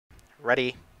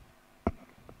Ready.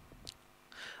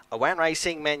 Away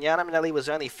racing, Manana Manelli was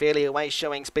only fairly away,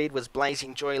 showing speed was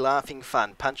Blazing Joy, Laughing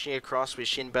Fun. Punching across was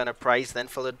Shinboner Praise, then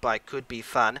followed by Could Be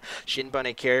Fun.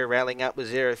 Shinboner Carey railing up was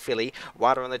Zero Philly.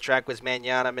 Wider on the track was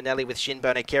Manana Manelli with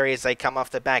Shinboner Carey as they come off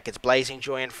the back. It's Blazing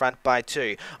Joy in front by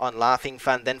 2. On Laughing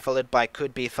Fun, then followed by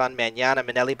Could Be Fun, Manana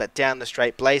Manelli, but down the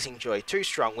straight, Blazing Joy. Too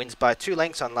strong, wins by 2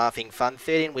 lengths on Laughing Fun.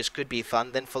 Third in was Could Be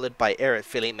Fun, then followed by Zero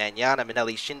Philly, Manana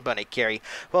Manelli, Shinboner Carey.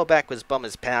 Well back was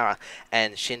Bomber's Power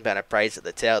and Shinboner Praise at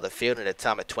the tail of the field at a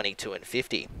time of 22 and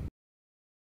 50.